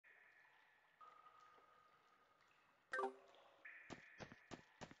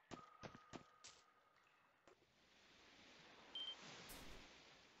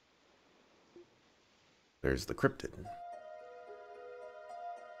There's the cryptid.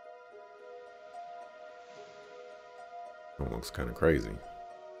 That looks kind of crazy.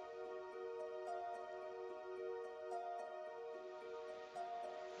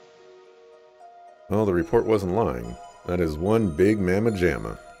 Well, the report wasn't lying. That is one big mamma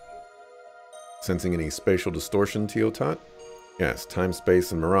jamma. Sensing any spatial distortion, Teotot? Yes, time,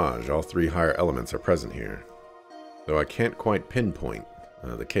 space, and mirage, all three higher elements are present here. Though I can't quite pinpoint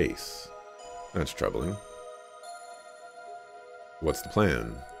the case. That's troubling. What's the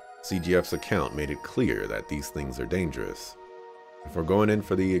plan? CGF's account made it clear that these things are dangerous. If we're going in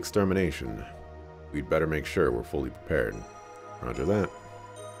for the extermination, we'd better make sure we're fully prepared. Roger that.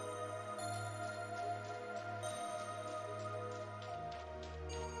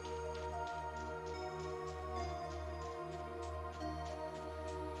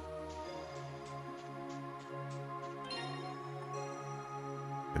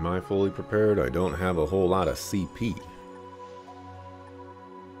 Am I fully prepared? I don't have a whole lot of CP.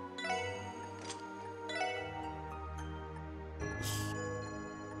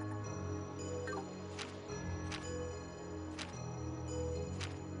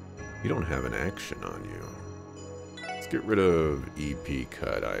 You don't have an action on you. Let's get rid of EP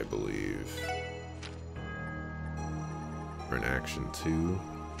cut, I believe. For an action 2.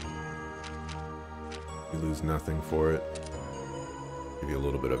 You lose nothing for it. Give you a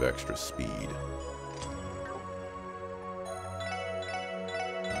little bit of extra speed.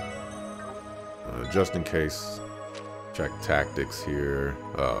 Just in case, check tactics here.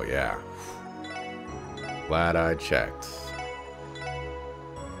 Oh yeah. Glad I checked.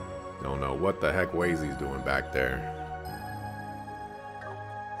 Don't know what the heck Wazy's doing back there.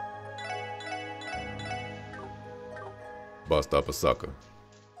 Bust up a sucker.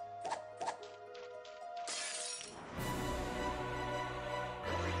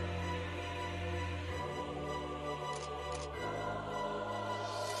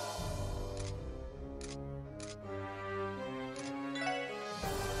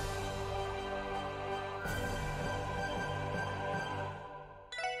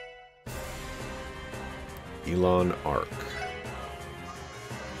 Elon Arc.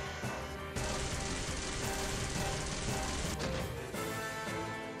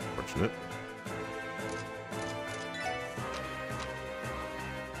 Fortunate.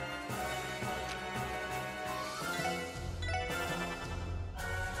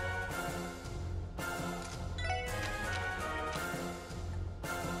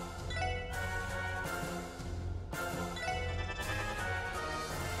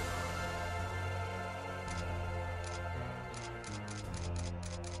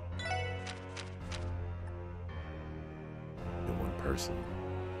 Person.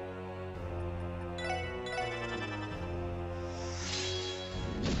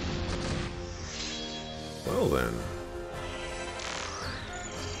 Well then.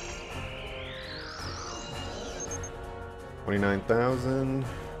 $29,000.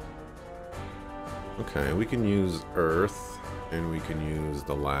 Okay, we can use Earth, and we can use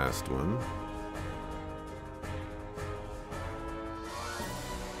the last one.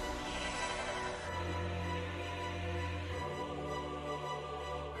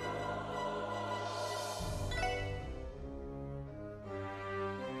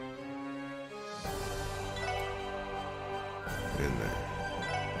 In there.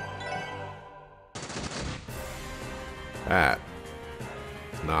 That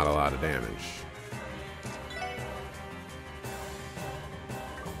is not a lot of damage.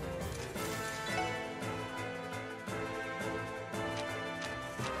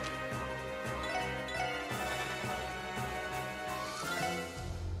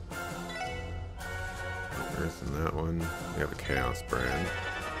 Earth in that one. We have a Chaos brand.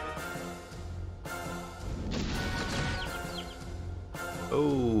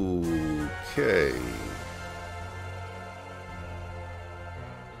 Okay.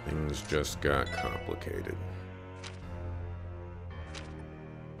 Things just got complicated.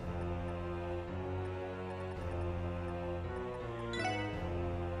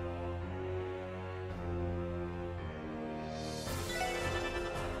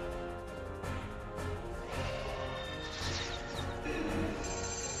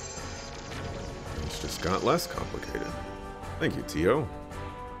 Things just got less complicated. Thank you, Tio.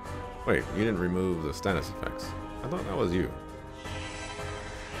 Wait, you didn't remove the status effects. I thought that was you.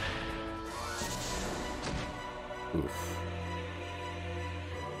 Oof.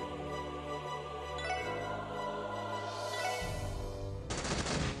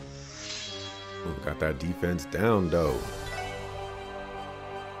 Ooh, got that defense down, though.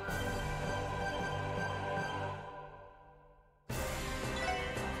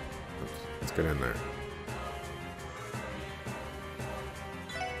 Let's get in there.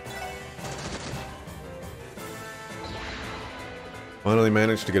 Finally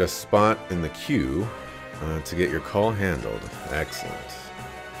managed to get a spot in the queue to get your call handled. Excellent.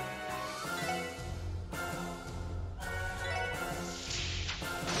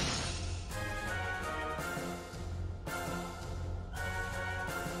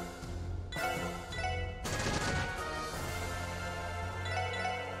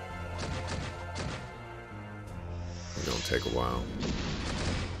 It's gonna take a while.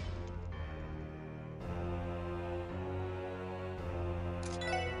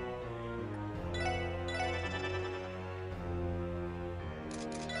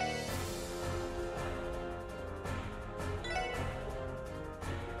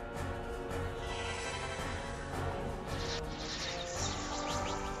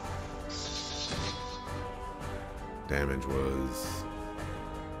 Damage was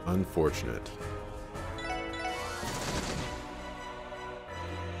unfortunate.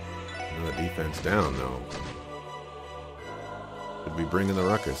 Another defense down, though. Could be bringing the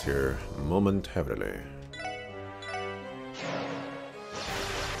ruckus here momentarily.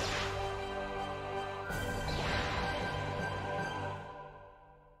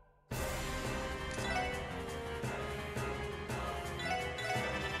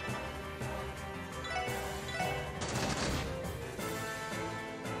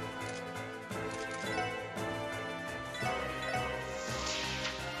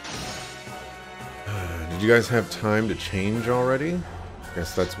 Did you guys have time to change already?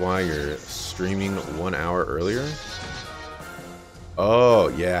 Guess that's why you're streaming 1 hour earlier? Oh,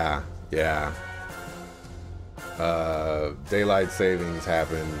 yeah. Daylight savings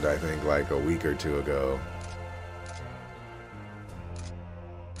happened, I think, like a week or two ago.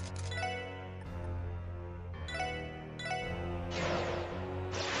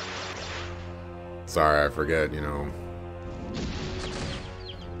 Sorry, I forget, you know,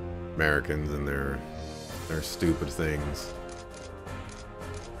 Americans and their stupid things.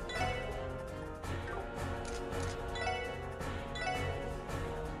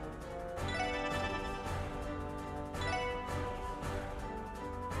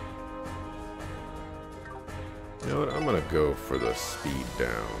 You know what? I'm gonna go for the speed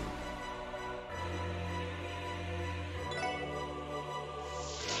down.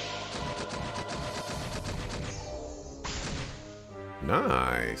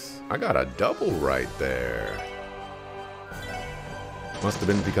 Nice. I got a double right there. Must have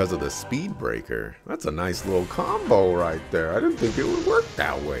been because of the speed breaker. That's a nice little combo right there. I didn't think it would work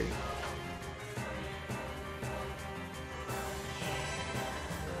that way.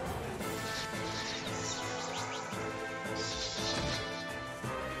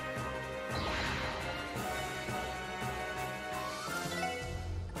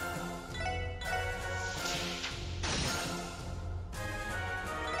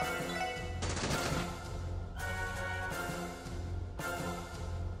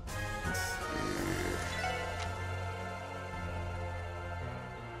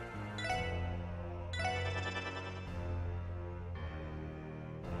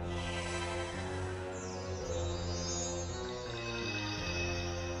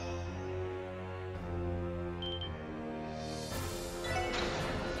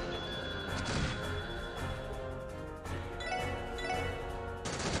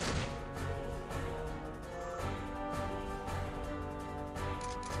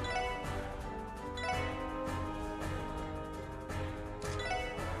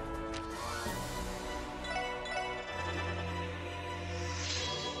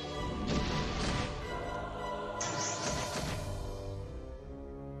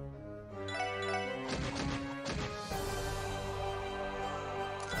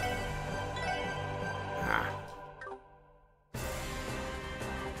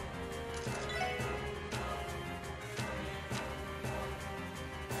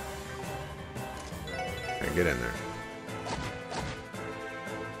 Get in there.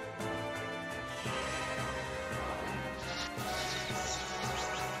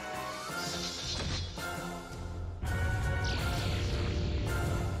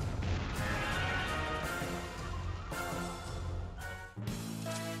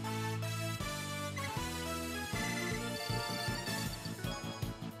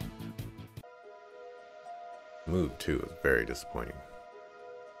 Move 2 is very disappointing.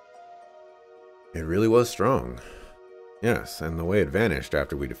 It really was strong. Yes, and the way it vanished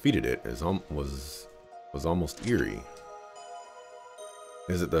after we defeated it was almost eerie.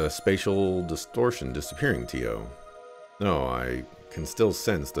 Is it the spatial distortion disappearing, Tio? No, I can still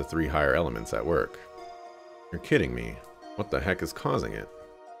sense the 3 higher elements at work. You're kidding me. What the heck is causing it?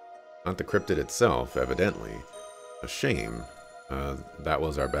 Not the cryptid itself, evidently. A shame. That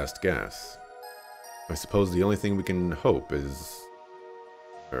was our best guess. I suppose the only thing we can hope is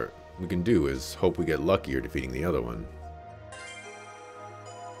or we can do is hope we get luckier defeating the other one.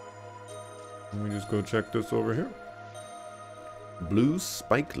 Let me just go check this over here. Blue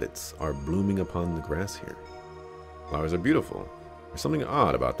spikelets are blooming upon the grass here. Flowers are beautiful. There's something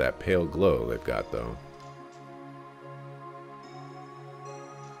odd about that pale glow they've got, though.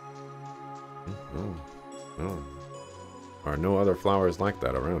 Oh. There are no other flowers like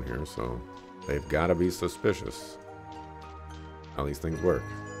that around here, so they've got to be suspicious. How these things work.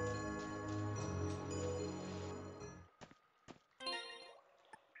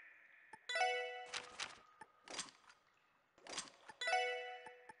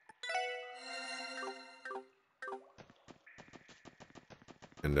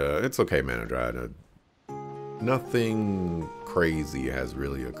 And it's okay, Manadride. Nothing crazy has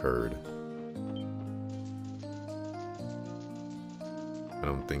really occurred. I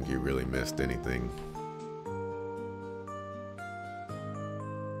don't think you really missed anything.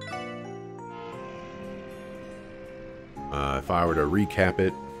 If I were to recap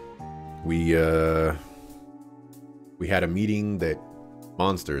it, we had a meeting that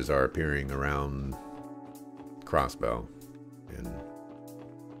monsters are appearing around Crossbell, and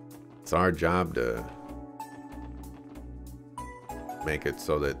it's our job to make it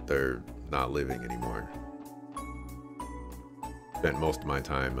so that they're not living anymore. Spent most of my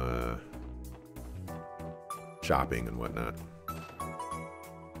time shopping and whatnot.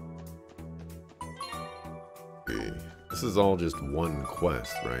 Okay. This is all just one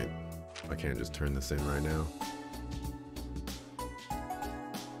quest, right? I can't just turn this in right now.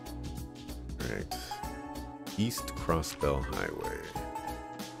 Alright. East Crossbell Highway.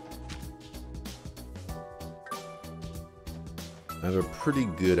 I have a pretty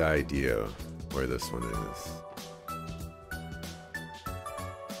good idea where this one is.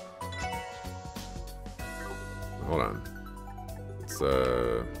 Hold on. Let's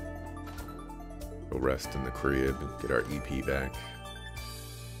go rest in the crib and get our EP back.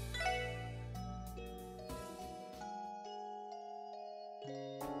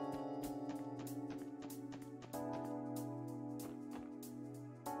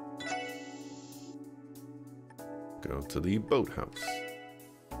 Go to the boathouse.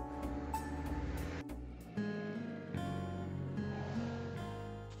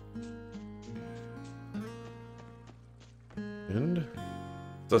 And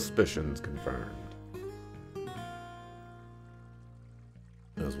suspicions confirmed.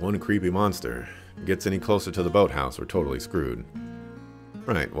 There's one creepy monster. Gets any closer to the boathouse, we're totally screwed.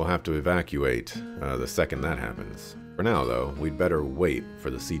 Right, we'll have to evacuate the second that happens. For now, though, we'd better wait for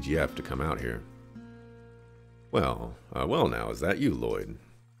the CGF to come out here. Well, well now, is that you, Lloyd?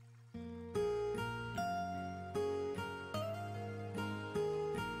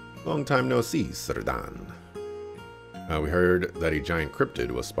 Long time no see, Serdan. We heard that a giant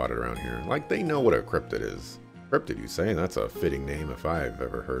cryptid was spotted around here. Like they know what a cryptid is. Cryptid, you say? That's a fitting name if I've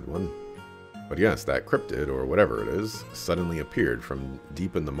ever heard one. But yes, that cryptid, or whatever it is, suddenly appeared from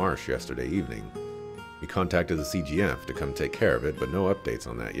deep in the marsh yesterday evening. We contacted the CGF to come take care of it, but no updates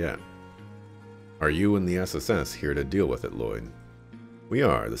on that yet. Are you and the SSS here to deal with it, Lloyd? We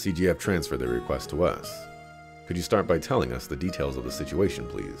are. The CGF transferred the request to us. Could you start by telling us the details of the situation,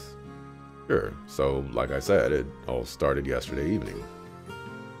 please? Sure. So, like I said, it all started yesterday evening.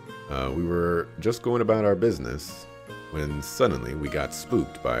 We were just going about our business when suddenly we got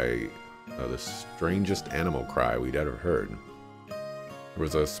spooked by the strangest animal cry we'd ever heard. There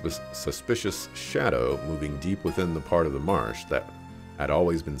was a suspicious shadow moving deep within the part of the marsh that had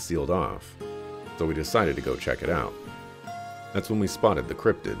always been sealed off, so we decided to go check it out. That's when we spotted the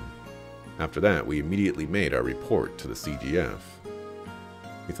cryptid. After that, we immediately made our report to the CGF.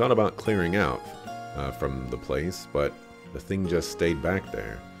 We thought about clearing out from the place, but the thing just stayed back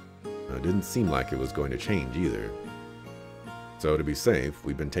there. It didn't seem like it was going to change either. So to be safe,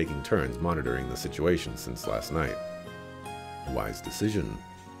 we've been taking turns monitoring the situation since last night. A wise decision.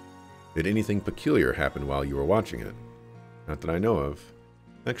 Did anything peculiar happen while you were watching it? Not that I know of.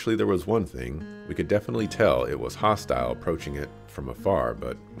 Actually, there was one thing. We could definitely tell it was hostile approaching it from afar,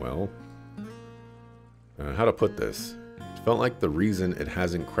 but, well... how to put this? It felt like the reason it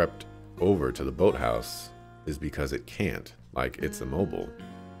hasn't crept over to the boathouse is because it can't, like it's immobile.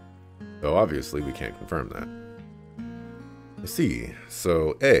 Though obviously we can't confirm that. I see.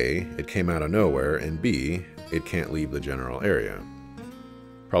 So A, it came out of nowhere, and B, it can't leave the general area.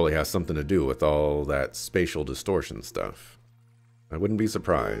 Probably has something to do with all that spatial distortion stuff. I wouldn't be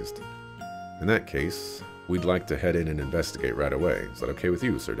surprised. In that case, we'd like to head in and investigate right away. Is that okay with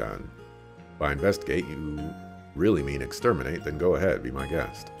you, Sir Don? By investigate, you really mean exterminate, then go ahead, be my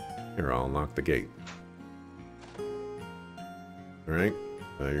guest. Here, I'll unlock the gate. Alright.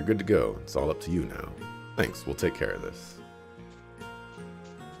 You're good to go. It's all up to you now. Thanks, we'll take care of this.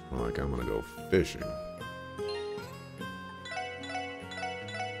 Like, I'm gonna go fishing.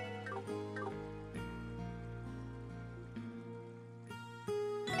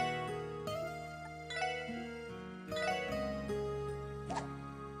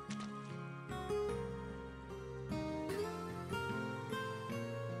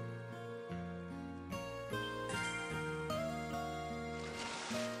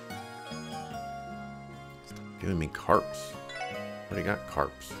 Giving me carps. Already got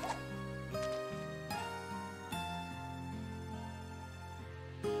carps.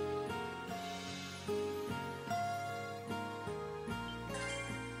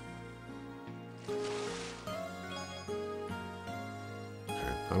 Okay,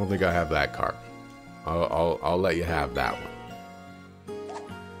 I don't think I have that carp. I'll let you have that one.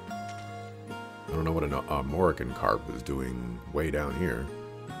 I don't know what an Moroccan carp is doing way down here.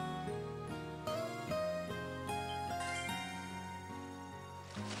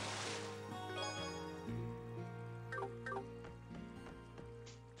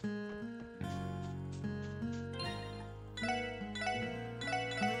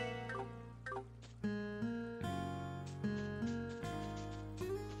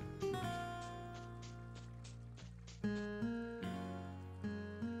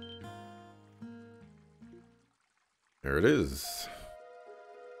 There it is.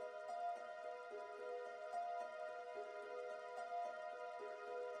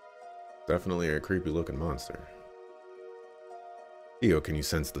 Definitely a creepy looking monster. Theo, can you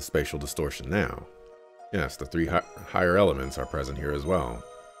sense the spatial distortion now? Yes, the three higher elements are present here as well.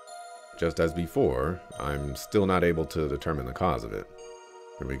 Just as before, I'm still not able to determine the cause of it.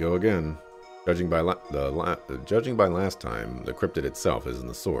 Here we go again. Judging by last time, the cryptid itself isn't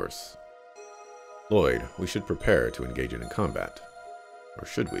the source. Lloyd, we should prepare to engage in combat. Or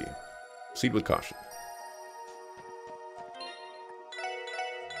should we? Proceed with caution.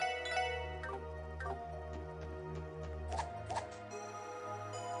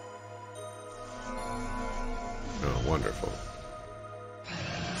 Oh, wonderful.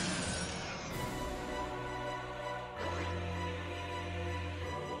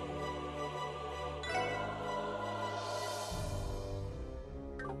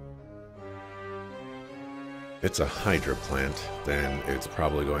 It's a Hydra plant, then it's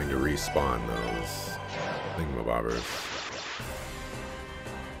probably going to respawn those thingamabobbers.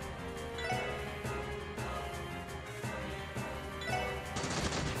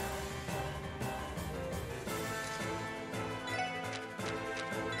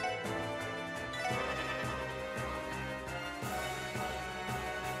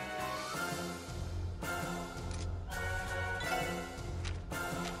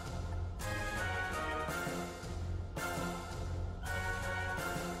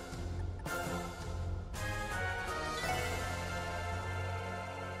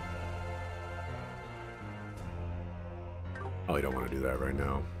 Probably don't want to do that right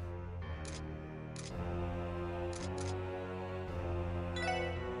now.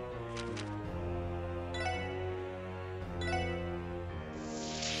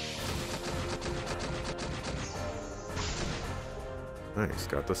 Nice,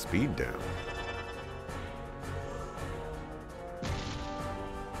 got the speed down.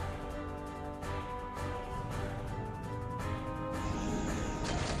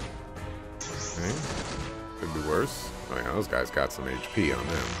 Okay, could be worse. Oh yeah, those guys got some HP on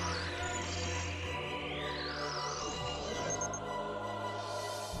them.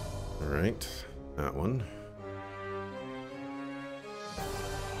 Alright, that one.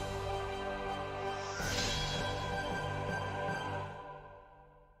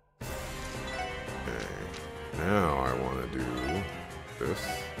 Okay, now I want to do this.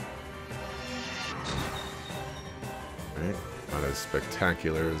 Alright, not as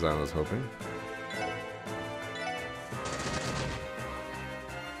spectacular as I was hoping.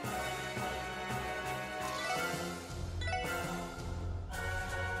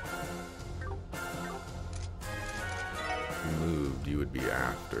 Moved, you would be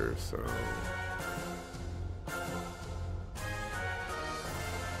after, so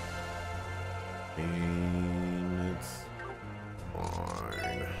and it's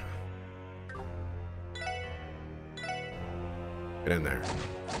fine. Get in there.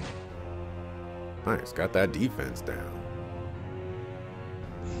 Nice, got that defense down.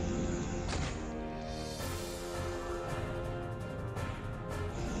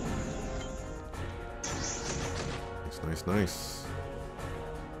 Nice, nice.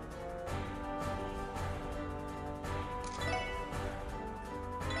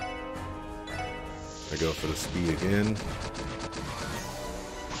 I go for the speed again.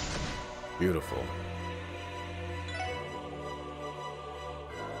 Beautiful.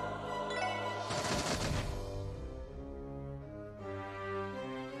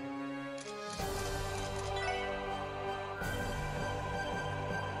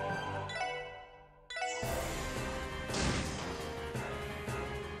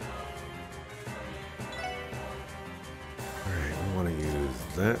 Alright, we want to use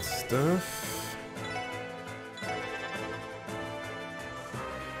that stuff.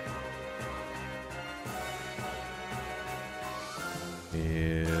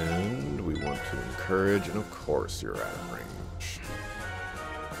 And we want to encourage, and of course you're out of range.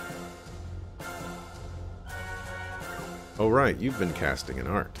 Oh right, you've been casting an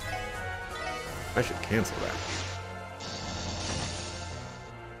art. I should cancel that.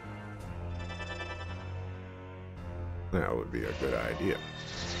 That would be a good idea.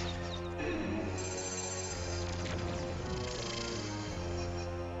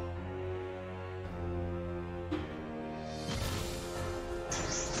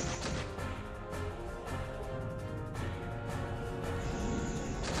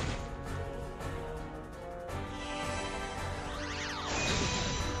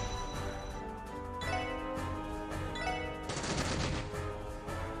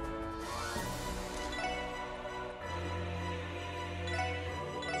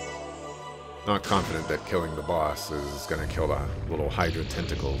 Not confident that killing the boss is going to kill the little Hydra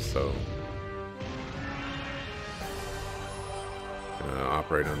tentacles, so gonna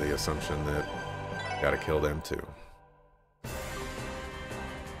operate on the assumption that gotta kill them too.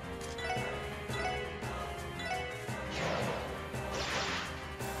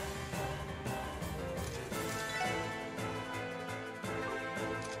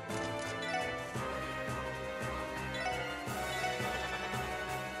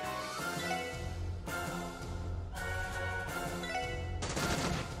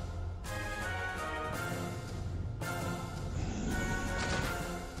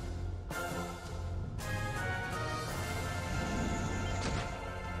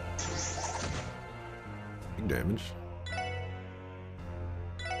 Damage.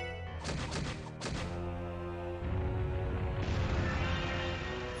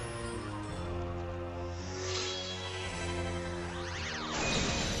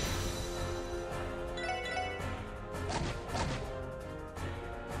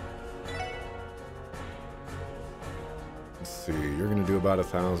 Let's see, you're gonna do about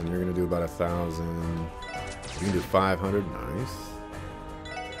 1,000, you're gonna do about 1,000. You can do 500, nice.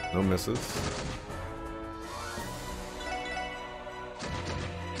 No misses.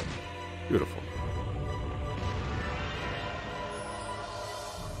 Beautiful.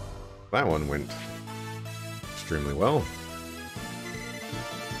 That one went extremely well.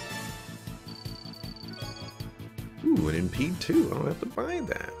 Ooh, an impede too. I don't have to buy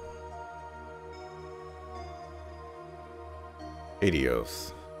that.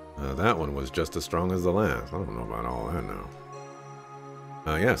 Adios. That one was just as strong as the last. I don't know about all that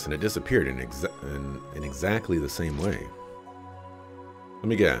now. Yes, and it disappeared in exactly the same way. Let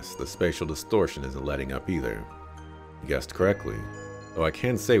me guess, the spatial distortion isn't letting up either. You guessed correctly, though I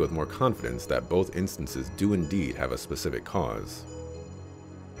can say with more confidence that both instances do indeed have a specific cause.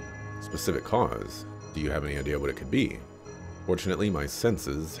 Specific cause? Do you have any idea what it could be? Fortunately, my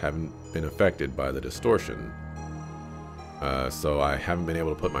senses haven't been affected by the distortion, so I haven't been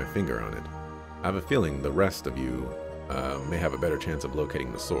able to put my finger on it. I have a feeling the rest of you may have a better chance of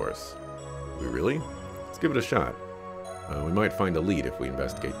locating the source. We really? Let's give it a shot. We might find a lead if we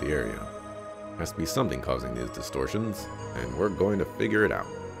investigate the area. Has to be something causing these distortions, and we're going to figure it out.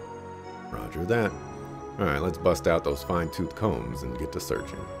 Roger that. Alright, let's bust out those fine-toothed combs and get to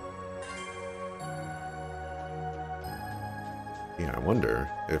searching. Yeah, I wonder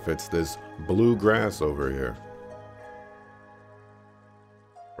if it's this blue grass over here.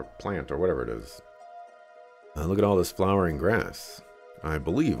 Or plant, or whatever it is. Look at all this flowering grass. I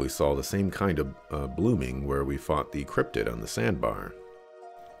believe we saw the same kind of blooming where we fought the cryptid on the sandbar.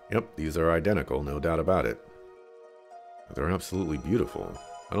 Yep, these are identical, no doubt about it. They're absolutely beautiful.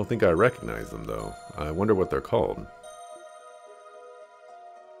 I don't think I recognize them, though. I wonder what they're called.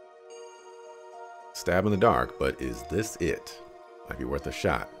 Stab in the dark, but is this it? Might be worth a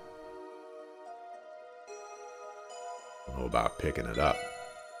shot. I don't know about picking it up.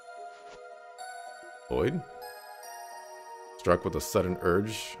 Lloyd? Struck with a sudden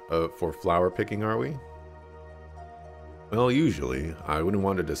urge for flower picking, are we? Well, usually, I wouldn't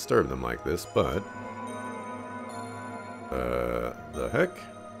want to disturb them like this, but... the heck?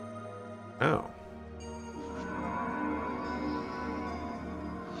 Ow.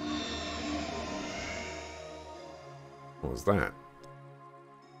 What was that?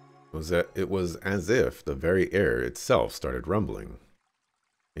 It was as if the very air itself started rumbling.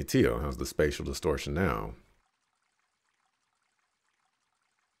 Hey Tio, how's the spatial distortion now?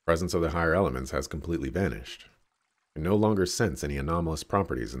 Presence of the higher elements has completely vanished. I no longer sense any anomalous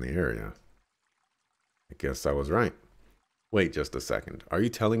properties in the area. I guess I was right. Wait just a second. Are you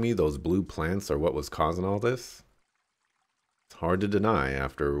telling me those blue plants are what was causing all this? It's hard to deny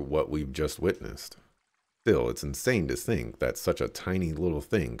after what we've just witnessed. Still, it's insane to think that such a tiny little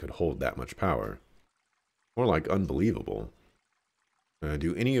thing could hold that much power. More like unbelievable.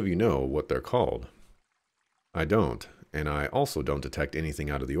 Do any of you know what they're called? I don't, and I also don't detect anything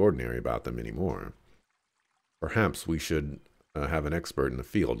out of the ordinary about them anymore. Perhaps we should have an expert in the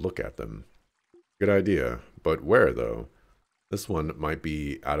field look at them. Good idea, but where though? This one might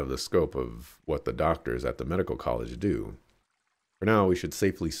be out of the scope of what the doctors at the medical college do. For now, we should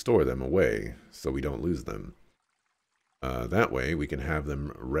safely store them away so we don't lose them. That way, we can have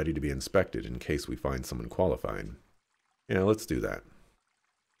them ready to be inspected in case we find someone qualified. Yeah, let's do that.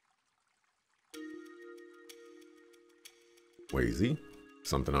 Wazy,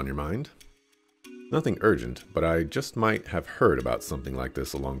 something on your mind? Nothing urgent, but I just might have heard about something like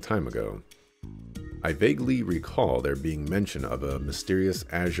this a long time ago. I vaguely recall there being mention of a mysterious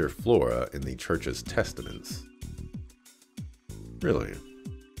Azure flora in the church's testaments. Really?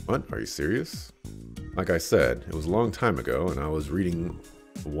 What? Are you serious? Like I said, it was a long time ago, and I was reading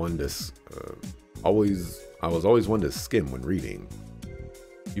one to I was always one to skim when reading.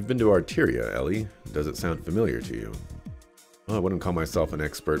 You've been to Arteria, Ellie. Does it sound familiar to you? Well, I wouldn't call myself an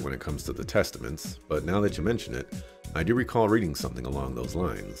expert when it comes to the testaments, but now that you mention it, I do recall reading something along those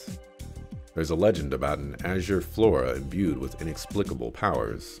lines. There's a legend about an Azure flora imbued with inexplicable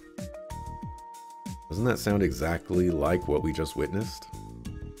powers. Doesn't that sound exactly like what we just witnessed?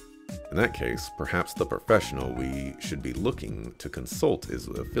 In that case, perhaps the professional we should be looking to consult is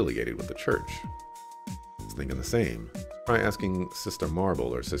affiliated with the church. I was thinking the same. Try asking Sister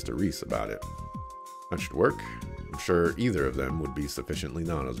Marble or Sister Reese about it. That should work. I'm sure either of them would be sufficiently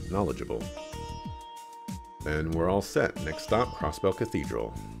knowledgeable. Then we're all set. Next stop, Crossbell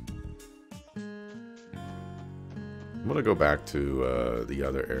Cathedral. I'm gonna go back to the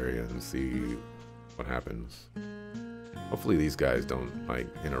other area and see what happens. Hopefully these guys don't like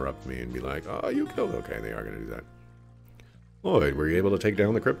interrupt me and be like, "Oh, you killed." Okay, they are gonna do that. Lloyd, were you able to take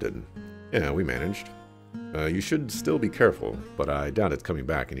down the cryptid? Yeah, we managed. You should still be careful, but I doubt it's coming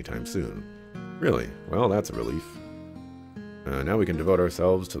back anytime soon. Really? Well, that's a relief. Now we can devote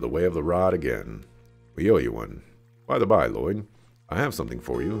ourselves to the way of the rod again. We owe you one. By the by, Lloyd, I have something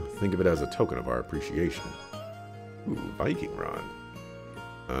for you. Think of it as a token of our appreciation. Ooh, Viking rod.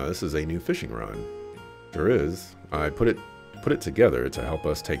 This is a new fishing rod. Sure is. I put it together to help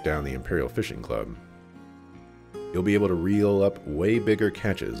us take down the Imperial Fishing Club. You'll be able to reel up way bigger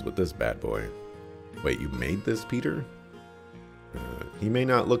catches with this bad boy. Wait, you made this, Peter? He may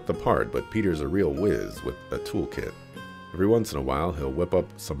not look the part, but Peter's a real whiz with a toolkit. Every once in a while, he'll whip up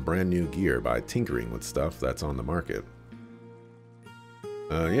some brand new gear by tinkering with stuff that's on the market.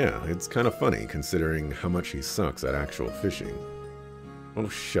 Yeah, it's kind of funny considering how much he sucks at actual fishing. Oh,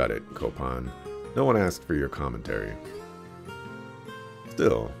 shut it, Copan. No one asked for your commentary.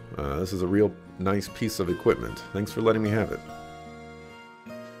 Still, this is a real nice piece of equipment. Thanks for letting me have it.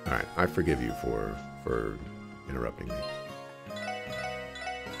 Alright, I forgive you for interrupting me.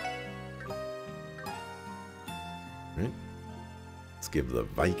 Right? Let's give the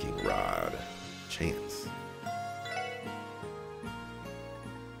Viking rod a chance.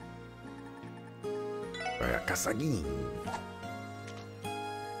 Raya Kasagin.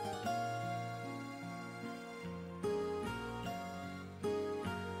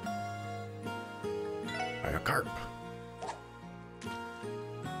 Raya Carp.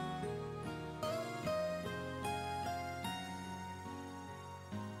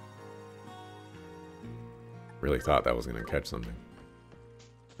 Really thought that was gonna catch something.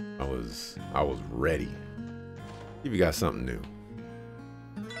 I was ready. If you got something new.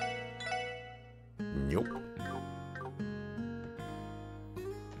 Nope.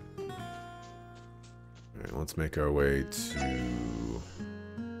 Alright, let's make our way to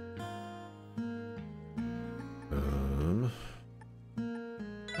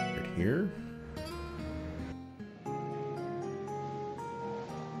right here.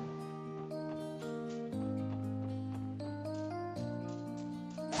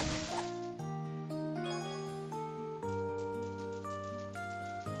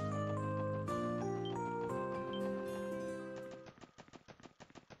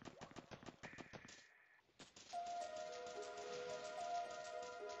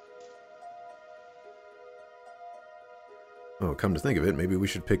 Oh, come to think of it, maybe we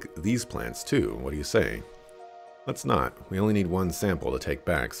should pick these plants too. What do you say? Let's not. We only need one sample to take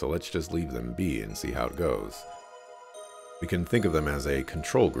back, so let's just leave them be and see how it goes. We can think of them as a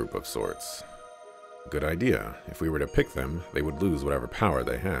control group of sorts. Good idea. If we were to pick them, they would lose whatever power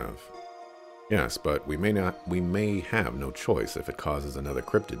they have. Yes, but we may have no choice if it causes another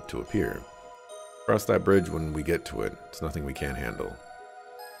cryptid to appear. Cross that bridge when we get to it. It's nothing we can't handle.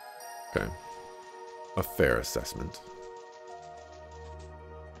 Okay. A fair assessment.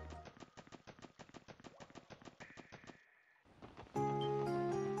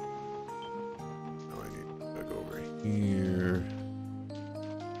 Here,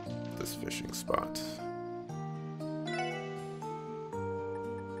 this fishing spot.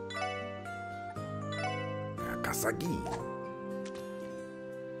 Kasagi.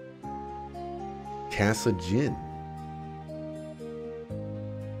 Kasajin.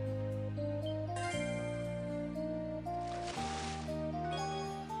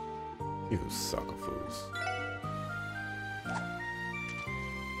 You suckafoos.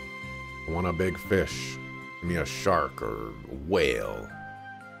 I want a big fish. Give me a shark or a whale.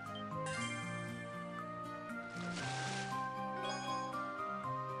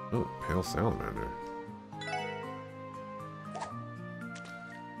 Oh, pale salamander.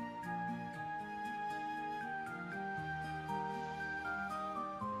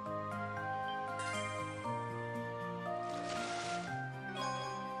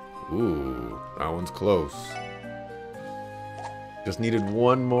 Ooh, that one's close. Just needed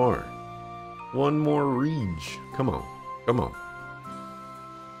one more. One more reach. Come on. Come on.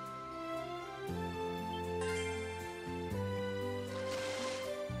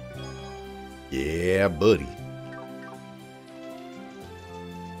 Yeah, buddy.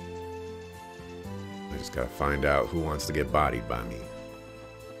 I just gotta find out who wants to get bodied by me.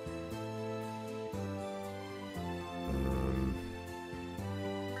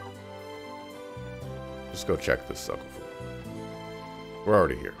 Just go check this sucker. We're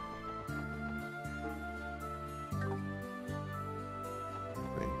already here.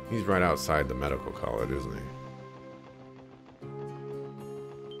 He's right outside the medical college, isn't he?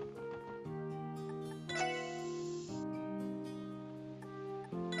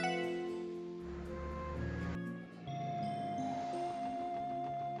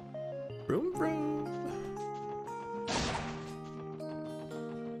 Vroom, vroom.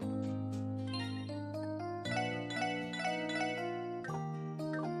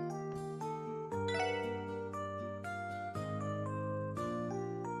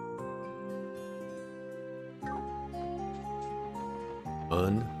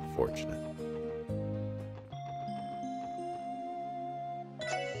 Unfortunate.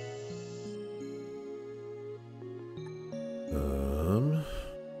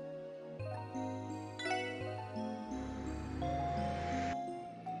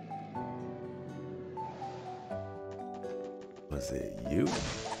 Was it you?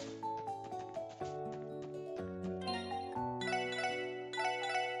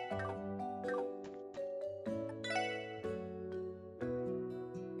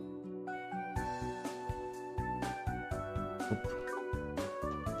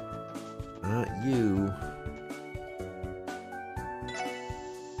 Not you.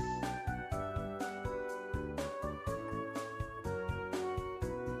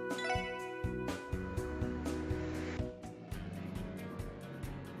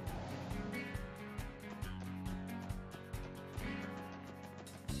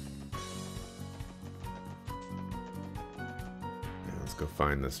 Let's go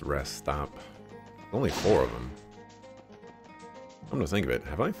find this rest stop. Only 4 of them. Come to think of it,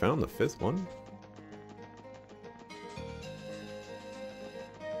 have I found the 5th one?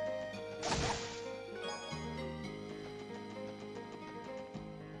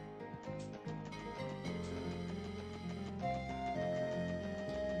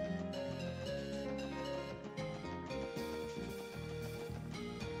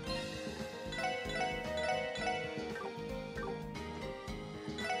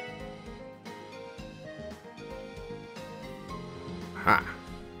 Ha!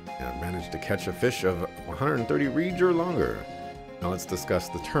 I managed to catch a fish of 130 reeds or longer. Now let's discuss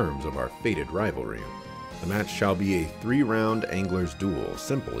the terms of our fated rivalry. The match shall be a 3-round angler's duel,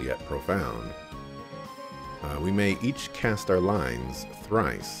 simple yet profound. We may each cast our lines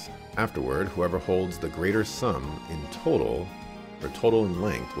thrice. Afterward, whoever holds the greater sum in total, or total in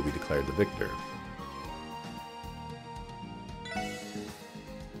length, will be declared the victor.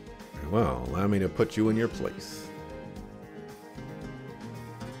 Well, allow me to put you in your place.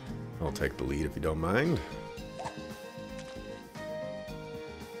 I'll take the lead if you don't mind.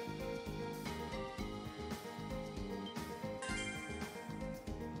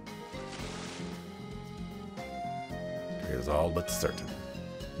 is all but certain.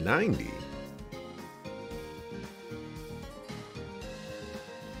 90?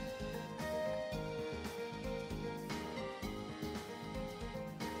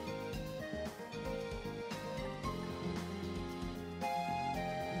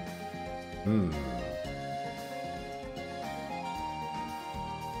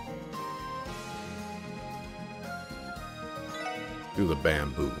 Do the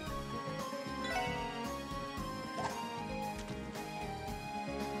bamboo.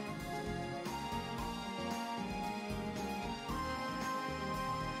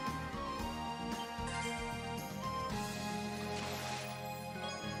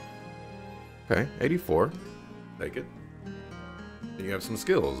 Okay, 84. Take it. You have some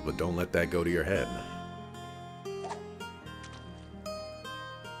skills, but don't let that go to your head.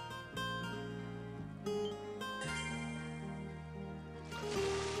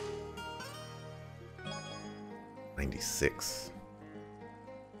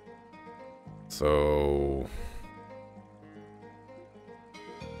 So...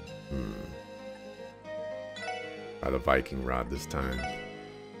 Try the Viking rod this time.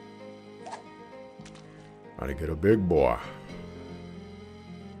 Try to get a big boy.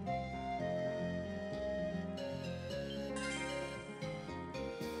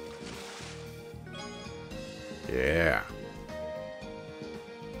 Yeah.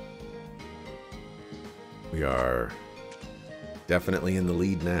 We are definitely in the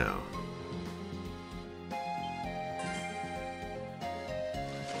lead now.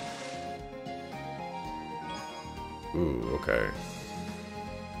 Ooh, okay.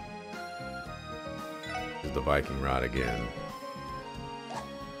 Here's the Viking rod again.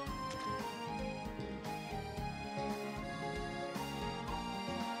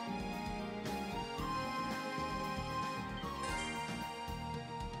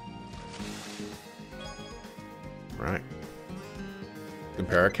 Right.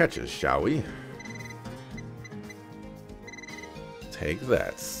 Compare our catches, shall we? Take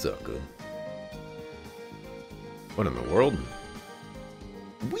that, sucker. What in the world?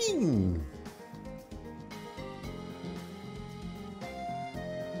 Whee!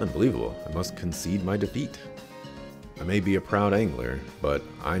 Unbelievable. I must concede my defeat. I may be a proud angler, but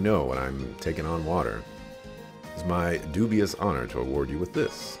I know when I'm taking on water. It's my dubious honor to award you with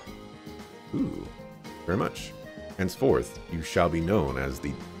this. Ooh, very much. Henceforth, you shall be known as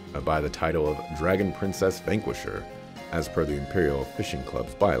by the title of Dragon Princess Vanquisher, as per the Imperial Fishing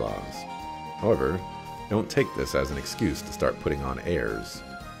Club's bylaws. However, don't take this as an excuse to start putting on airs.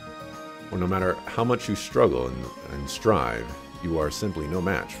 For no matter how much you struggle and strive, you are simply no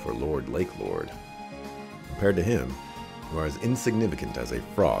match for Lord Lake Lord. Compared to him, you are as insignificant as a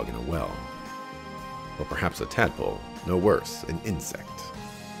frog in a well. Or perhaps a tadpole, no worse, an insect.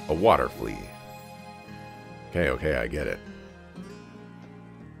 A water flea. Okay, I get it.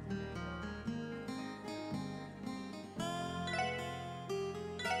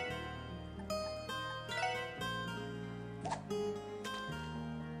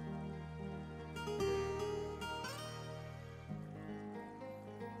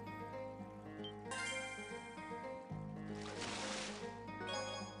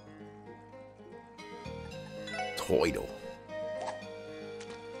 Toidle.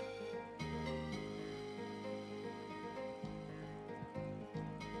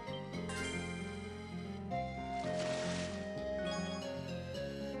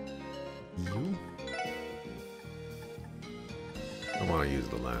 I want to use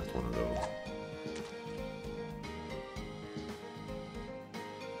the last one of those.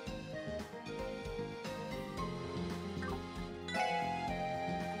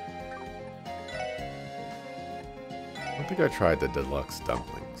 I think I tried the deluxe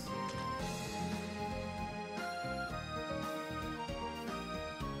dumplings.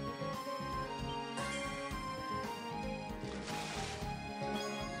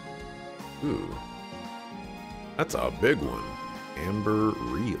 Ooh. That's a big one. Amber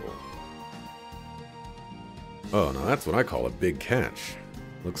reel. Oh, no, that's what I call a big catch.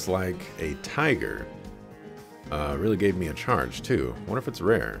 Looks like a tiger. Really gave me a charge, too. Wonder if it's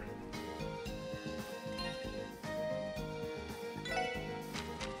rare.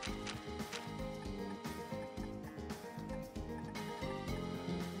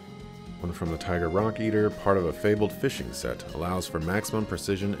 One from the Tiger Rock Eater, part of a fabled fishing set, allows for maximum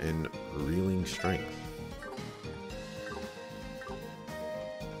precision and reeling strength.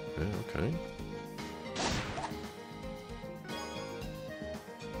 Okay.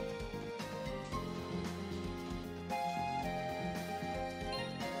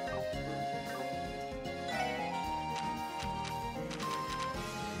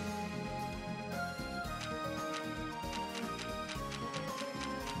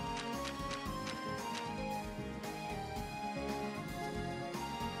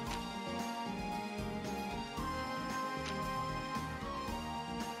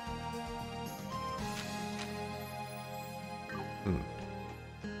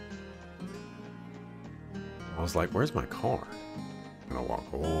 I was like, where's my car? And I walk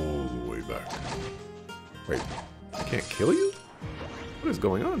all the way back. Wait, I can't kill you? What is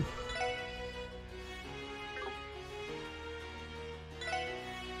going on?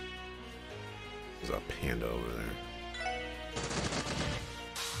 There's a panda over there.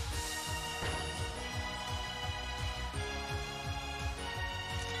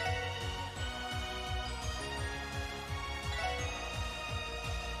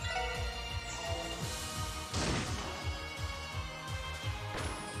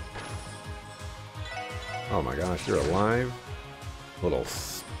 Oh my gosh, you're alive? Little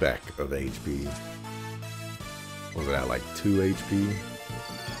speck of HP. What was it at, like 2 HP?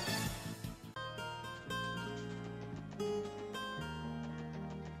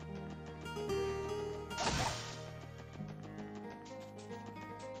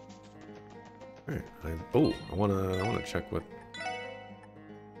 Alright, I wanna check what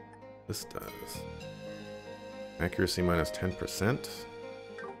this does. Accuracy minus 10%.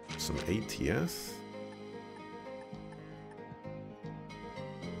 Some ATS.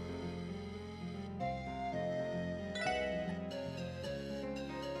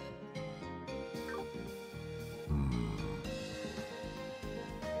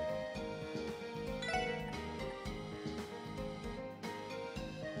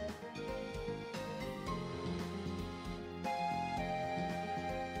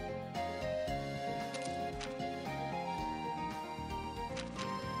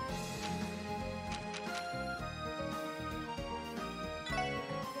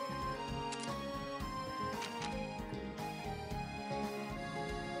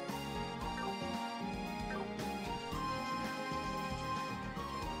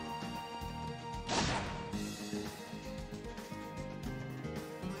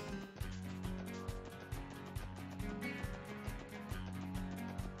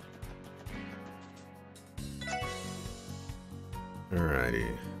 Alrighty.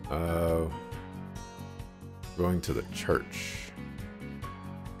 Going to the church.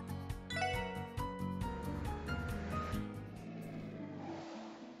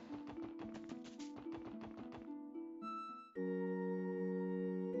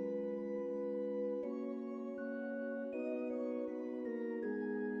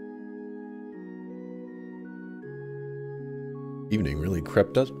 Evening really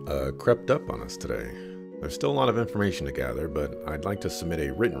crept up on us today. There's still a lot of information to gather, but I'd like to submit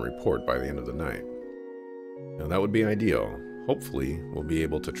a written report by the end of the night. Now, that would be ideal. Hopefully, we'll be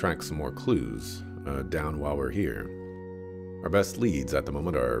able to track some more clues down while we're here. Our best leads at the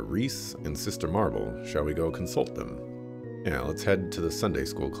moment are Reese and Sister Marble. Shall we go consult them? Yeah, let's head to the Sunday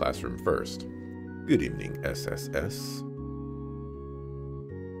school classroom first. Good evening, SSS.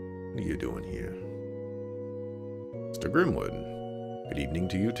 What are you doing here? Mr. Grimwood, good evening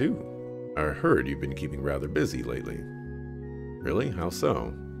to you too. I heard you've been keeping rather busy lately. Really? How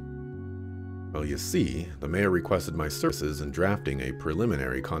so? Well, you see, the mayor requested my services in drafting a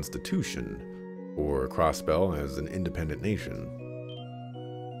preliminary constitution for Crossbell as an independent nation.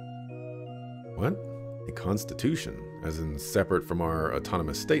 What? A constitution, as in separate from our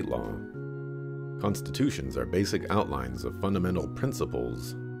autonomous state law? Constitutions are basic outlines of fundamental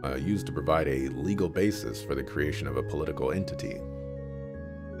principles used to provide a legal basis for the creation of a political entity.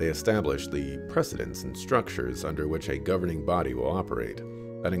 They establish the precedents and structures under which a governing body will operate.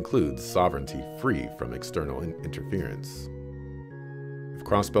 That includes sovereignty free from external interference. If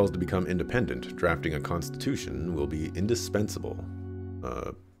Crossbell is to become independent, drafting a constitution will be indispensable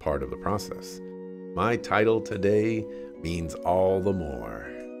part of the process. My title today means all the more.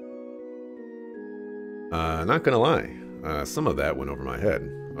 Not gonna lie, some of that went over my head.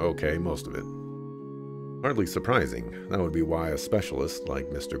 Okay, most of it. Hardly surprising. That would be why a specialist like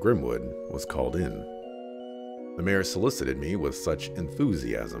Mr. Grimwood was called in. The mayor solicited me with such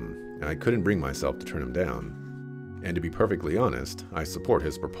enthusiasm, I couldn't bring myself to turn him down. And to be perfectly honest, I support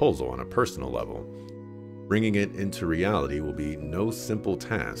his proposal on a personal level. Bringing it into reality will be no simple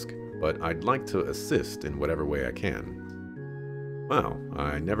task, but I'd like to assist in whatever way I can. Wow,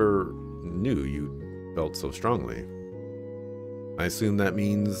 I never knew you felt so strongly. I assume that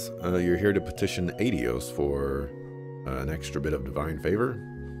means you're here to petition Adios for an extra bit of divine favor?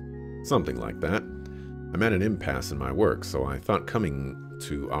 Something like that. I'm at an impasse in my work, so I thought coming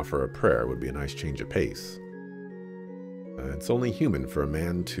to offer a prayer would be a nice change of pace. It's only human for a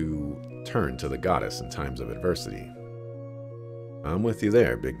man to turn to the goddess in times of adversity. I'm with you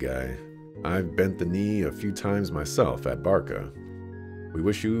there, big guy. I've bent the knee a few times myself at Barca. We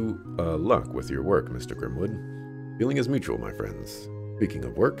wish you luck with your work, Mr. Grimwood. Feeling is mutual, my friends. Speaking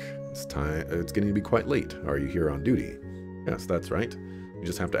of work, it's getting to be quite late. Are you here on duty? Yes, that's right. You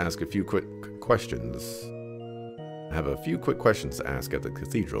just have to ask a few quick questions. I have a few quick questions to ask at the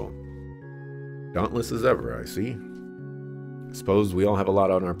cathedral. Dauntless as ever, I see. Suppose we all have a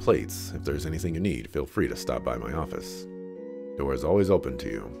lot on our plates. If there's anything you need, feel free to stop by my office. Door is always open to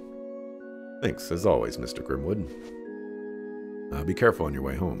you. Thanks, as always, Mr. Grimwood. Be careful on your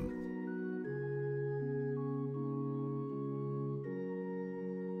way home.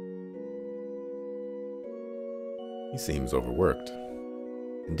 He seems overworked.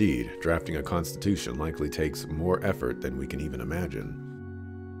 Indeed, drafting a constitution likely takes more effort than we can even imagine.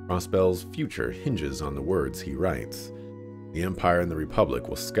 Crossbell's future hinges on the words he writes. The Empire and the Republic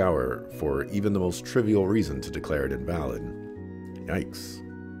will scour for even the most trivial reason to declare it invalid. Yikes.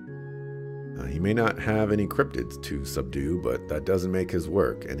 He may not have any cryptids to subdue, but that doesn't make his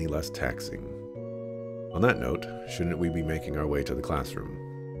work any less taxing. On that note, shouldn't we be making our way to the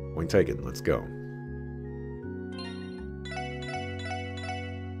classroom? Point taken, let's go.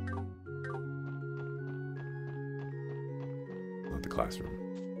 Not the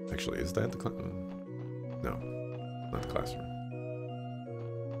classroom. Actually, is that the classroom? No, not the classroom.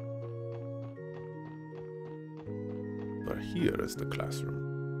 But here is the classroom.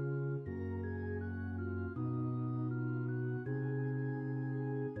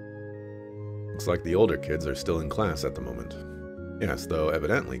 Looks like the older kids are still in class at the moment. Yes, though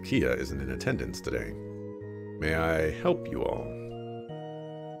evidently Kia isn't in attendance today. May I help you all?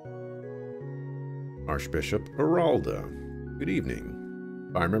 Archbishop Aralda. Good evening.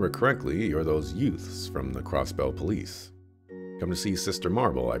 If I remember correctly, you're those youths from the Crossbell Police. Come to see Sister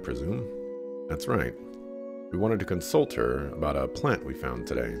Marble, I presume? That's right. We wanted to consult her about a plant we found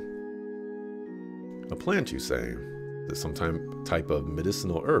today. A plant, you say? Is it some type of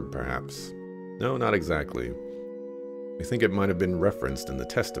medicinal herb, perhaps? No, not exactly. We think it might have been referenced in the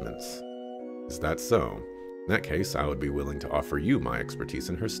Testaments. Is that so? In that case, I would be willing to offer you my expertise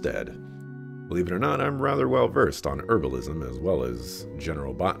in her stead. Believe it or not, I'm rather well versed on herbalism as well as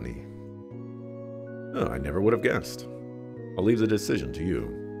general botany. Oh, I never would have guessed. I'll leave the decision to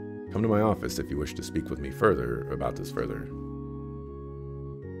you. Come to my office if you wish to speak with me further about this further.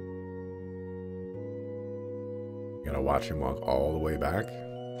 You gotta watch him walk all the way back.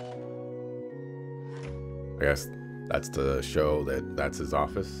 I guess that's to show that that's his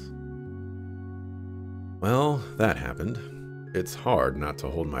office. Well, that happened. It's hard not to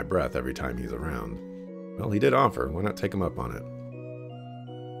hold my breath every time he's around. Well, he did offer. Why not take him up on it?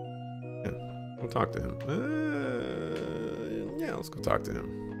 Yeah, we'll talk to him. Yeah, let's go talk to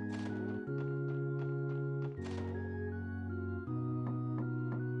him.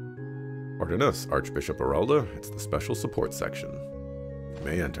 Pardon us, Archbishop Aralda. It's the special support section. You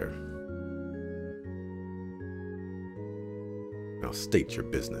may enter. Now state your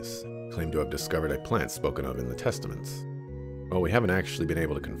business. Claim to have discovered a plant spoken of in the Testaments. Well, we haven't actually been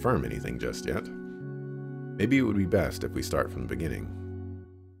able to confirm anything just yet. Maybe it would be best if we start from the beginning.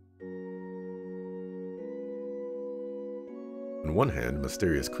 On one hand,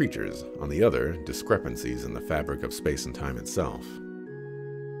 mysterious creatures. On the other, discrepancies in the fabric of space and time itself.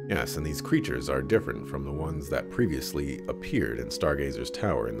 Yes, and these creatures are different from the ones that previously appeared in Stargazer's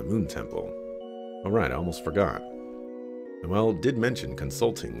Tower in the Moon Temple. All right, I almost forgot. Well, did mention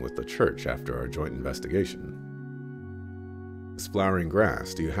consulting with the church after our joint investigation. This flowering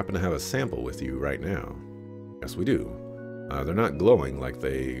grass, do you happen to have a sample with you right now? Yes, we do. They're not glowing like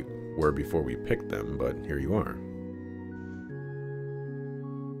they were before we picked them, but here you are.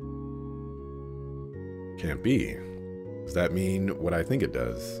 Can't be. Does that mean what I think it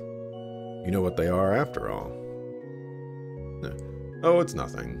does? You know what they are after all. Oh, it's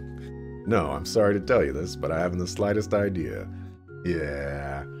nothing. No, I'm sorry to tell you this, but I haven't the slightest idea.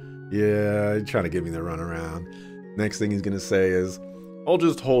 Yeah, you're trying to give me the runaround. Next thing he's going to say is, I'll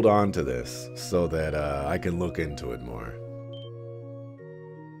just hold on to this so that I can look into it more.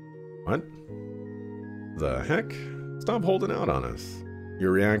 What? The heck? Stop holding out on us.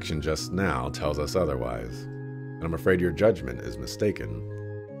 Your reaction just now tells us otherwise, and I'm afraid your judgment is mistaken.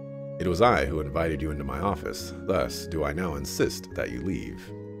 It was I who invited you into my office, thus do I now insist that you leave.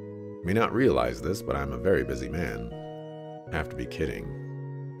 You may not realize this, but I'm a very busy man. I have to be kidding.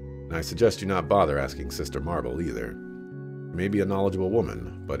 And I suggest you not bother asking Sister Marble either. She may be a knowledgeable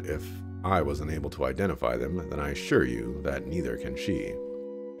woman, but if I was unable to identify them, then I assure you that neither can she.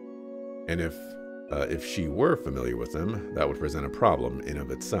 And if she were familiar with them, that would present a problem in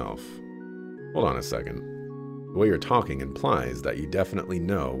of itself. Hold on a second. The way you're talking implies that you definitely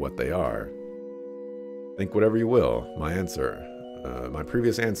know what they are. Think whatever you will, my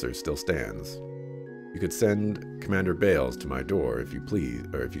previous answer still stands. You could send Commander Bales to my door if you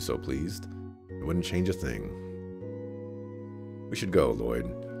so pleased. It wouldn't change a thing. We should go, Lloyd.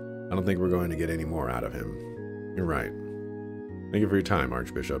 I don't think we're going to get any more out of him. You're right. Thank you for your time,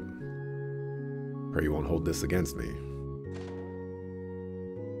 Archbishop. Pray you won't hold this against me.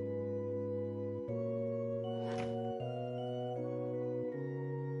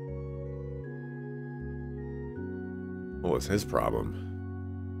 What was his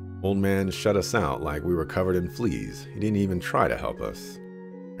problem? Old man shut us out like we were covered in fleas. He didn't even try to help us.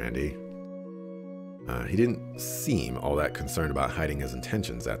 Randy. He didn't seem all that concerned about hiding his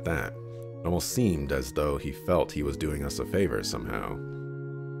intentions at that. It almost seemed as though he felt he was doing us a favor somehow.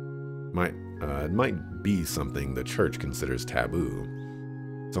 It might be something the church considers taboo.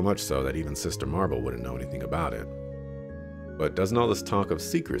 So much so that even Sister Marble wouldn't know anything about it. But doesn't all this talk of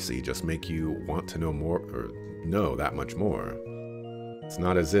secrecy just make you want to know more, or know that much more? It's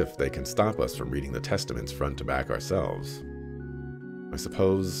not as if they can stop us from reading the testaments front to back ourselves. I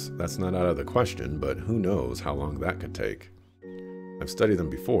suppose that's not out of the question, but who knows how long that could take. I've studied them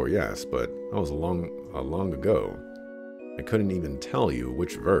before, yes, but that was a long ago. I couldn't even tell you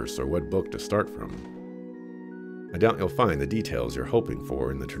which verse or what book to start from. I doubt you'll find the details you're hoping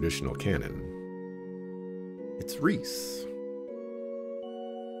for in the traditional canon. It's Reese.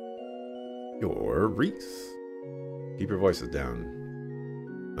 You're Reese. Keep your voices down.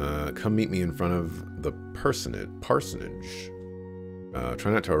 Come meet me in front of the parsonage.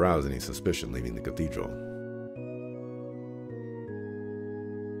 Try not to arouse any suspicion leaving the cathedral.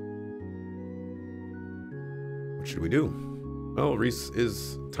 What should we do? Well, Reese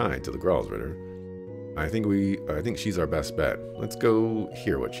is tied to the Gralsritter. I think she's our best bet. Let's go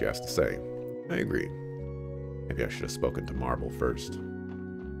hear what she has to say. I agree. Maybe I should have spoken to Marble first.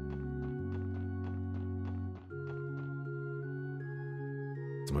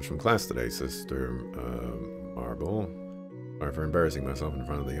 So much from class today, Sister Marble. Sorry for embarrassing myself in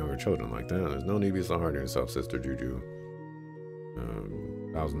front of the younger children like that. There's no need to be so hard on yourself, Sister Juju.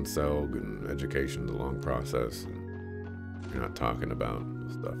 1,000 Selg and education's a long process. And you're not talking about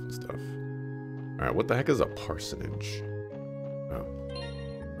stuff and stuff. Alright, what the heck is a parsonage? Oh,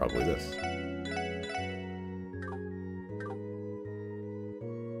 probably this.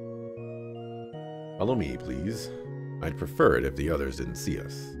 Follow me, please. I'd prefer it if the others didn't see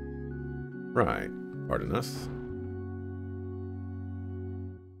us. Right, pardon us.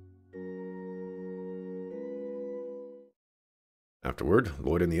 Afterward,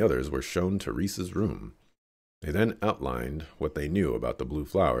 Lloyd and the others were shown to Reese's room. They then outlined what they knew about the blue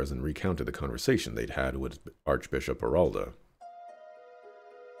flowers and recounted the conversation they'd had with Archbishop Aralda.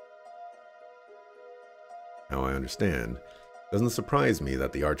 Now I understand. It doesn't surprise me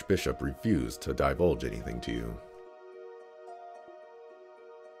that the Archbishop refused to divulge anything to you.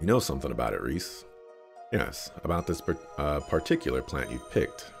 You know something about it, Reese. Yes, about this particular plant you've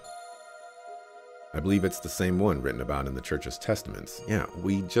picked. I believe it's the same one written about in the church's testaments. Yeah,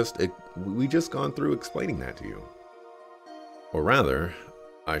 we just gone through explaining that to you. Or rather,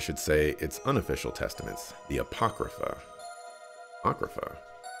 I should say its unofficial testaments, the Apocrypha. Apocrypha?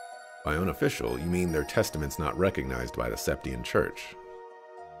 By unofficial, you mean they're testaments not recognized by the Septian Church.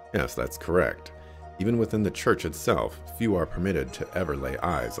 Yes, that's correct. Even within the church itself, few are permitted to ever lay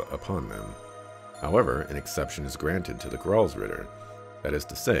eyes upon them. However, an exception is granted to the Gralsritter. That is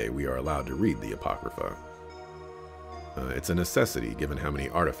to say, we are allowed to read the Apocrypha. It's a necessity given how many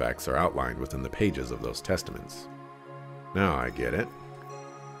artifacts are outlined within the pages of those testaments. Now I get it.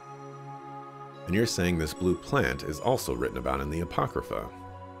 And you're saying this blue plant is also written about in the Apocrypha.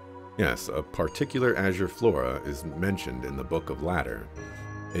 Yes, a particular azure flora is mentioned in the Book of Ladder.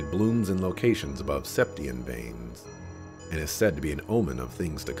 It blooms in locations above Septian veins, and is said to be an omen of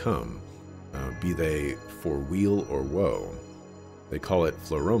things to come, be they for weal or woe. They call it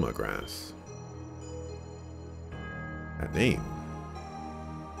Floroma grass. That name.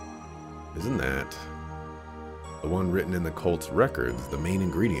 Isn't that the one written in the cult's records, the main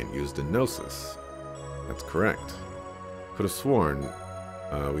ingredient used in Gnosis? That's correct. Could have sworn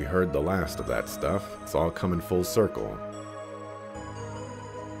we heard the last of that stuff. It's all coming full circle.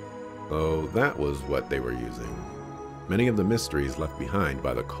 So that was what they were using. Many of the mysteries left behind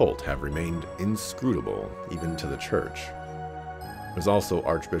by the cult have remained inscrutable, even to the church. There's also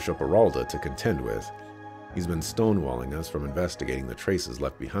Archbishop Aralda to contend with. He's been stonewalling us from investigating the traces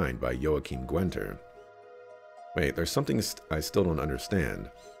left behind by Joachim Gwenter. Wait, there's something I still don't understand.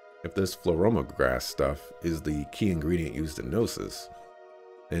 If this Floroma grass stuff is the key ingredient used in Gnosis,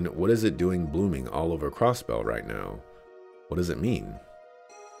 then what is it doing blooming all over Crossbell right now? What does it mean?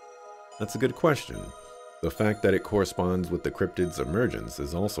 That's a good question. The fact that it corresponds with the cryptid's emergence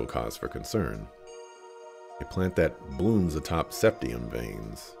is also cause for concern. A plant that blooms atop septium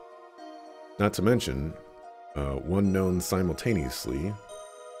veins. Not to mention, one known simultaneously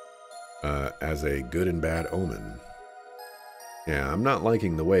as a good and bad omen. Yeah, I'm not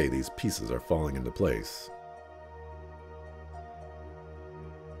liking the way these pieces are falling into place.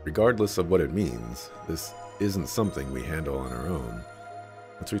 Regardless of what it means, this isn't something we handle on our own.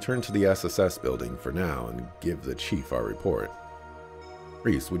 Let's return to the SSS building for now and give the chief our report.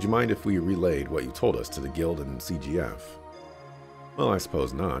 Reese, would you mind if we relayed what you told us to the guild and CGF? Well, I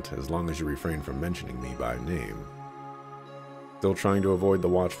suppose not, as long as you refrain from mentioning me by name. Still trying to avoid the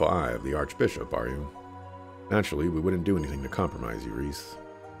watchful eye of the Archbishop, are you? Naturally, we wouldn't do anything to compromise you, Reese,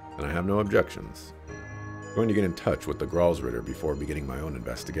 and I have no objections. I'm going to get in touch with the Gralsritter before beginning my own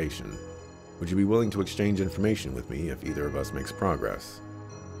investigation. Would you be willing to exchange information with me if either of us makes progress?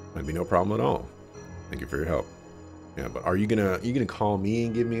 That'd be no problem at all. Thank you for your help. Yeah, but are you gonna call me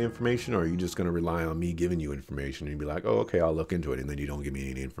and give me information, or are you just gonna rely on me giving you information and be like, oh, okay, I'll look into it, and then you don't give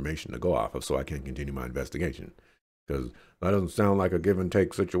me any information to go off of so I can continue my investigation? Because that doesn't sound like a give and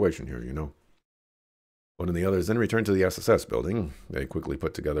take situation here, you know? One and the others then returned to the SSS building. They quickly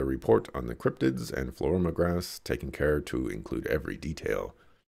put together a report on the cryptids and Floromograss, taking care to include every detail,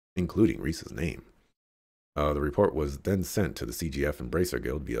 including Reese's name. The report was then sent to the CGF and Bracer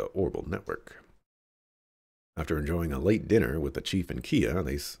Guild via Orbital Network. After enjoying a late dinner with the chief and Kia,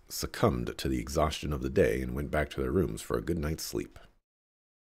 they succumbed to the exhaustion of the day and went back to their rooms for a good night's sleep.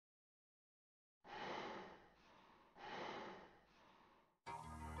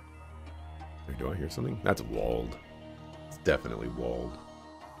 Do I hear something? That's walled. It's definitely walled.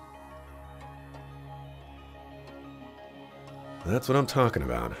 That's what I'm talking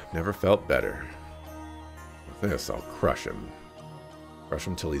about. Never felt better. With this, I'll crush him. Crush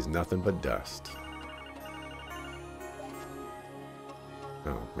him till he's nothing but dust.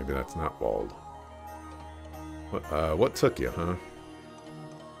 Oh, maybe that's not walled. What took you, huh?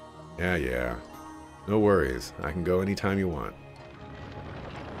 Yeah. No worries. I can go anytime you want.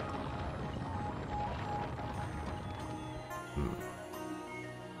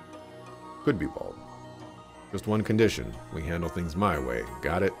 Could be walled. Just one condition. We handle things my way.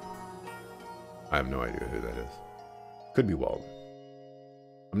 Got it? I have no idea who that is. Could be walled.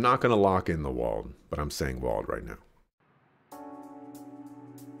 I'm not going to lock in the walled, but I'm saying walled right now.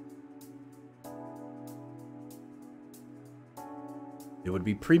 It would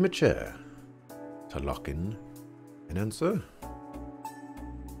be premature to lock in an answer.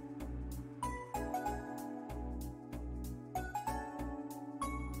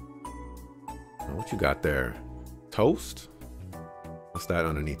 What you got there? Toast? What's that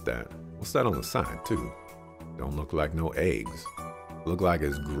underneath that? What's that on the side, too? Don't look like no eggs. Look like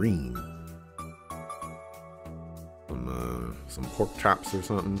it's green. Some pork chops or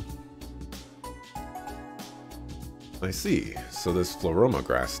something. I see. So this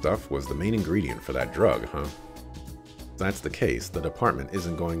Floromograss stuff was the main ingredient for that drug, huh? If that's the case, the department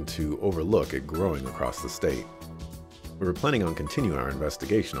isn't going to overlook it growing across the state. We were planning on continuing our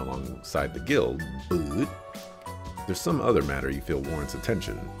investigation alongside the guild, but there's some other matter you feel warrants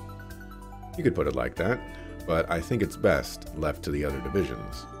attention. You could put it like that, but I think it's best left to the other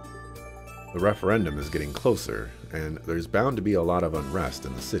divisions. The referendum is getting closer, and there's bound to be a lot of unrest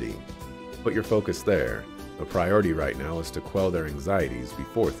in the city. Put your focus there. The priority right now is to quell their anxieties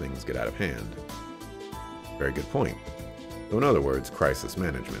before things get out of hand. Very good point. So in other words, crisis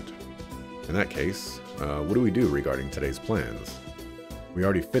management. In that case, what do we do regarding today's plans? We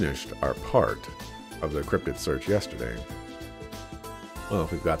already finished our part of the cryptid search yesterday. Well,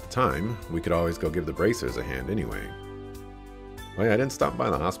 if we've got the time, we could always go give the bracers a hand anyway. Oh yeah, I didn't stop by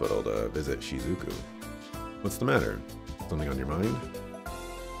the hospital to visit Shizuku. What's the matter? Something on your mind?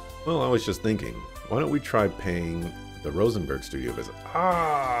 Well, I was just thinking, why don't we try paying the Rosenberg studio visit?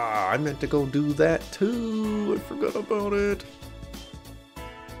 I meant to go do that too. I forgot about it.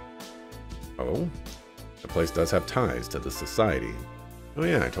 Oh? The place does have ties to the society. Oh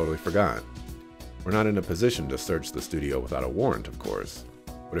yeah, I totally forgot. We're not in a position to search the studio without a warrant, of course.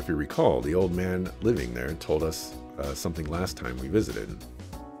 But if you recall, the old man living there told us something last time we visited.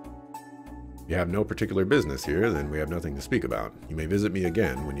 If you have no particular business here, then we have nothing to speak about. You may visit me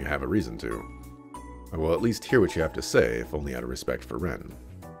again when you have a reason to. I will at least hear what you have to say, if only out of respect for Ren.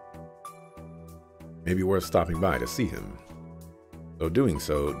 Maybe worth stopping by to see him. Though doing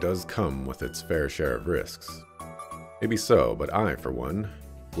so does come with its fair share of risks. Maybe so, but I, for one,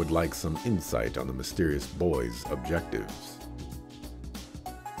 would like some insight on the mysterious boy's objectives.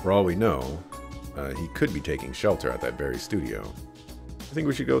 For all we know, he could be taking shelter at that very studio. I think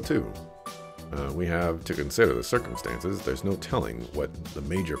we should go too. We have to consider the circumstances. There's no telling what the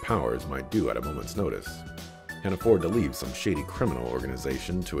major powers might do at a moment's notice. Can't afford to leave some shady criminal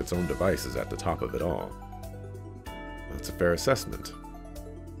organization to its own devices at the top of it all. That's a fair assessment.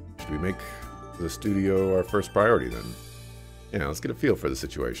 Should Should we make the studio our first priority then? Yeah, let's get a feel for the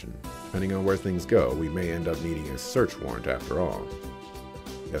situation. Depending on where things go, we may end up needing a search warrant after all.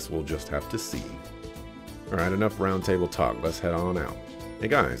 Guess we'll just have to see. Alright, enough roundtable talk. Let's head on out. Hey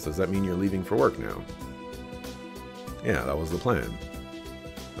guys, does that mean you're leaving for work now? Yeah, that was the plan.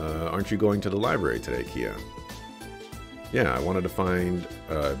 Aren't you going to the library today, Kia? Yeah, I wanted to find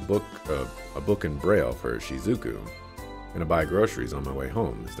a book in Braille for Shizuku. Gonna buy groceries on my way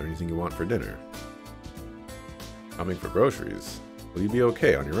home. Is there anything you want for dinner? Shopping for groceries? Will you be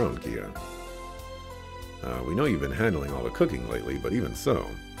okay on your own, Kia? We know you've been handling all the cooking lately, but even so,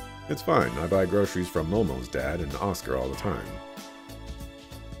 it's fine. I buy groceries from Momo's dad and Oscar all the time.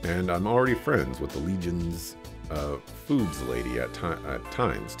 And I'm already friends with the Legion's foods lady at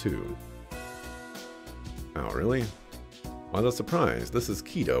times, too. Oh, really? Why the surprise? This is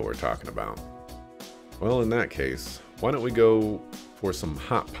keto we're talking about. Well, in that case, why don't we go for some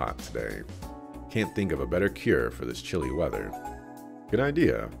hot pot today? Can't think of a better cure for this chilly weather. Good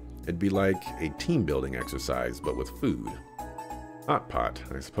idea. It'd be like a team building exercise, but with food. Hot pot.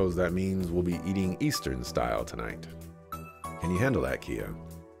 I suppose that means we'll be eating Eastern style tonight. Can you handle that, Kia?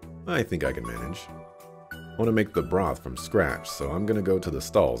 I think I can manage. I want to make the broth from scratch, so I'm going to go to the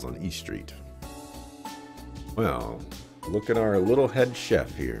stalls on East Street. Well, look at our little head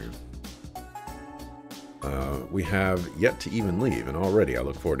chef here. We have yet to even leave, and already I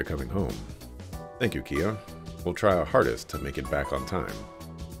look forward to coming home. Thank you, Kia. We'll try our hardest to make it back on time.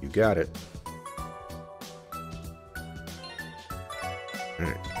 You got it.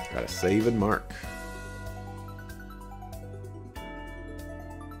 Alright, gotta save and mark.